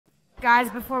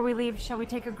Guys, before we leave, shall we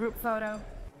take a group photo?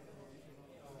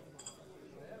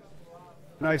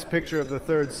 Nice picture of the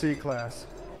third C class.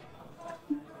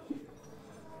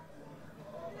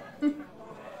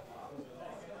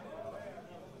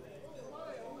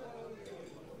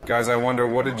 Guys, I wonder,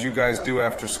 what did you guys do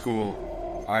after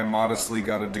school? I modestly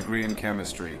got a degree in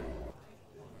chemistry.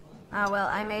 Well,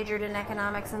 I majored in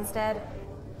economics instead.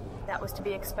 That was to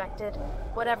be expected.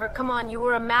 Whatever, come on, you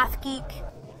were a math geek.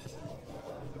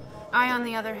 I, on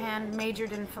the other hand,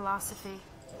 majored in philosophy.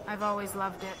 I've always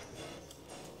loved it.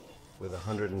 With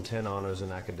 110 honors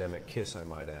and academic kiss, I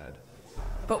might add.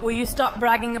 But will you stop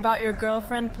bragging about your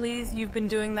girlfriend, please? You've been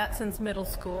doing that since middle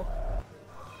school.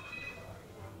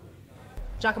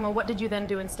 Giacomo, what did you then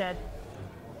do instead?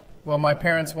 Well, my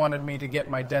parents wanted me to get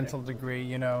my dental degree,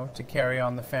 you know, to carry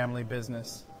on the family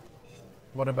business.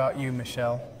 What about you,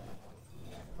 Michelle?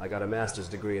 I got a master's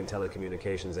degree in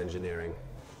telecommunications engineering.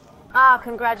 Ah,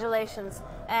 congratulations.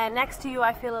 And next to you,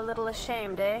 I feel a little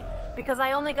ashamed, eh? Because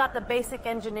I only got the basic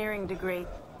engineering degree.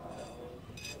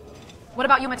 What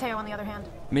about you, Matteo, on the other hand?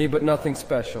 Me, but nothing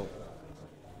special.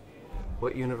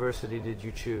 What university did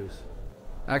you choose?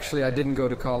 Actually, I didn't go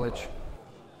to college.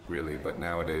 Really, but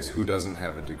nowadays, who doesn't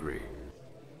have a degree?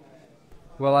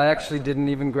 Well, I actually didn't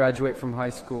even graduate from high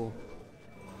school.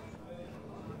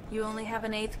 You only have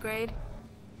an 8th grade?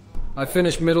 I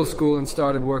finished middle school and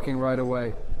started working right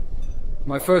away.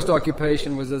 My first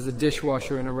occupation was as a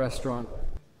dishwasher in a restaurant.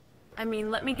 I mean,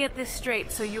 let me get this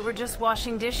straight, so you were just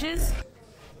washing dishes?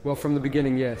 Well, from the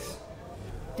beginning, yes.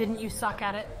 Didn't you suck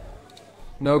at it?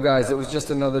 No, guys, it was just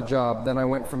another job. Then I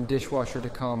went from dishwasher to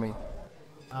commie.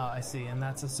 I see, and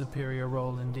that's a superior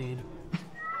role indeed.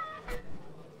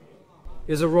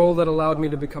 Is a role that allowed me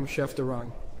to become chef de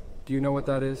rang. Do you know what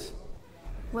that is?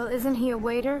 Well, isn't he a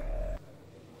waiter?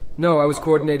 No, I was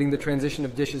coordinating the transition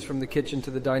of dishes from the kitchen to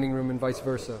the dining room and vice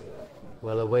versa.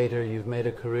 Well, a waiter, you've made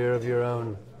a career of your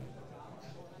own.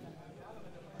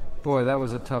 Boy, that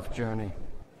was a tough journey.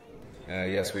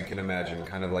 Yes, we can imagine.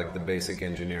 Kind of like the basic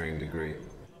engineering degree.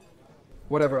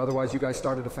 Whatever, otherwise you guys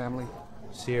started a family.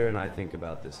 Sierra and I think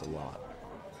about this a lot.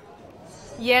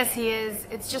 Yes, he is.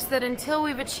 It's just that until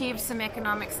we've achieved some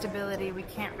economic stability, we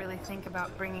can't really think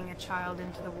about bringing a child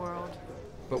into the world.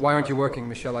 But why aren't you working,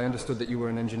 Michelle? I understood that you were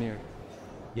an engineer.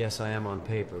 Yes, I am on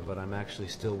paper, but I'm actually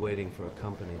still waiting for a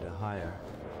company to hire.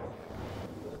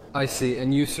 I see.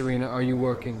 And you, Serena, are you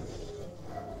working?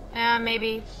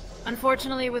 Maybe.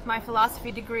 Unfortunately, with my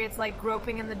philosophy degree, it's like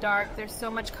groping in the dark. There's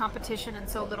so much competition and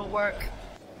so little work.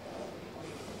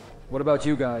 What about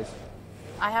you guys?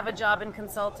 I have a job in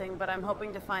consulting, but I'm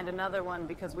hoping to find another one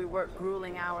because we work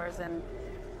grueling hours and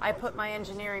I put my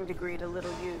engineering degree to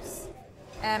little use.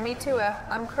 Me too.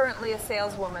 I'm currently a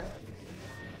saleswoman.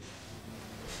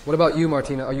 What about you,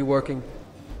 Martina? Are you working?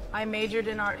 I majored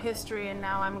in art history and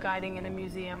now I'm guiding in a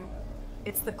museum.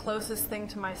 It's the closest thing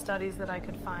to my studies that I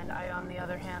could find. On the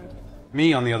other hand.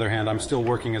 Me, on the other hand, I'm still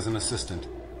working as an assistant.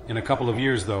 In a couple of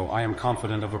years, though, I am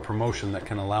confident of a promotion that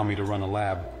can allow me to run a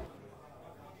lab.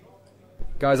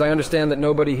 Guys, I understand that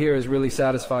nobody here is really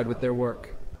satisfied with their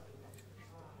work.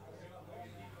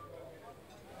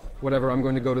 Whatever, I'm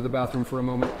going to go to the bathroom for a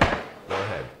moment. Go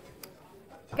ahead.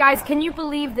 Guys, can you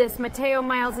believe this? Matteo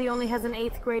Milesy only has an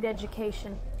 8th grade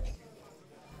education.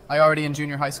 I already in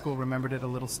junior high school remembered it a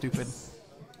little stupid.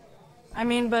 I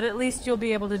mean, but at least you'll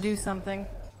be able to do something.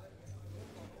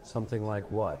 Something like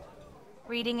what?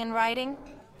 Reading and writing?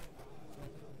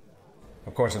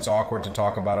 Of course, it's awkward to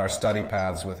talk about our study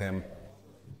paths with him.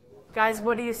 Guys,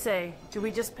 what do you say? Do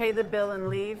we just pay the bill and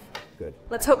leave? Good.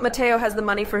 Let's hope Matteo has the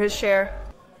money for his share.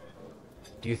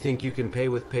 Do you think you can pay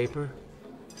with paper?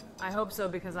 I hope so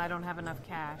because I don't have enough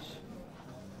cash.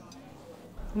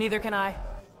 Neither can I.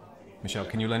 Michelle,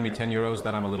 can you lend me 10 euros?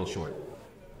 That I'm a little short.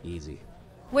 Easy.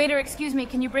 Waiter, excuse me,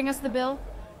 can you bring us the bill?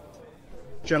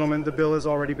 Gentlemen, the bill has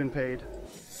already been paid.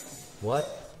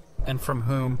 What? And from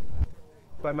whom?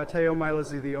 By Matteo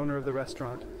Milesy, the owner of the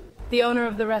restaurant. The owner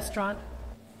of the restaurant.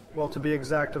 Well, to be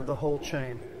exact, of the whole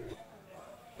chain.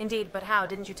 Indeed, but how?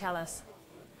 Didn't you tell us?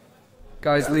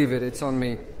 Guys, leave it. It's on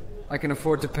me. I can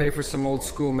afford to pay for some old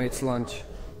schoolmates' lunch.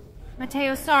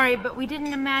 Matteo, sorry, but we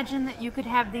didn't imagine that you could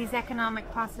have these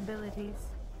economic possibilities.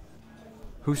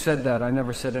 Who said that? I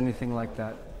never said anything like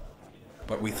that.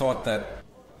 But we thought that...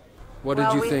 What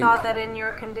did you we think? thought that in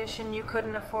your condition you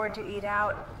couldn't afford to eat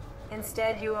out.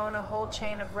 Instead, you own a whole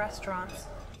chain of restaurants.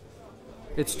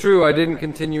 It's true, I didn't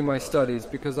continue my studies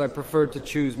because I preferred to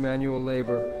choose manual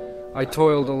labor. I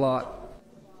toiled a lot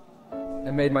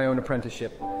and made my own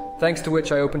apprenticeship, thanks to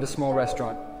which I opened a small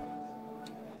restaurant.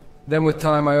 Then with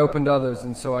time I opened others,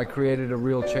 and so I created a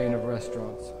real chain of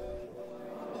restaurants.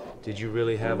 Did you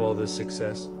really have all this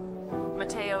success?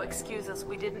 Mateo, excuse us.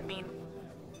 We didn't mean...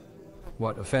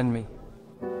 What, offend me?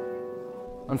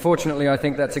 Unfortunately, I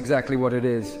think that's exactly what it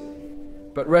is.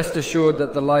 But rest assured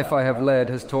that the life I have led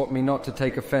has taught me not to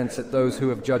take offense at those who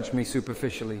have judged me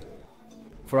superficially.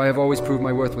 For I have always proved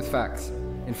my worth with facts.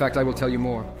 In fact, I will tell you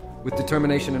more. With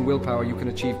determination and willpower, you can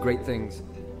achieve great things.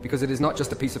 Because it is not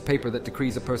just a piece of paper that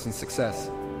decrees a person's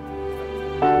success.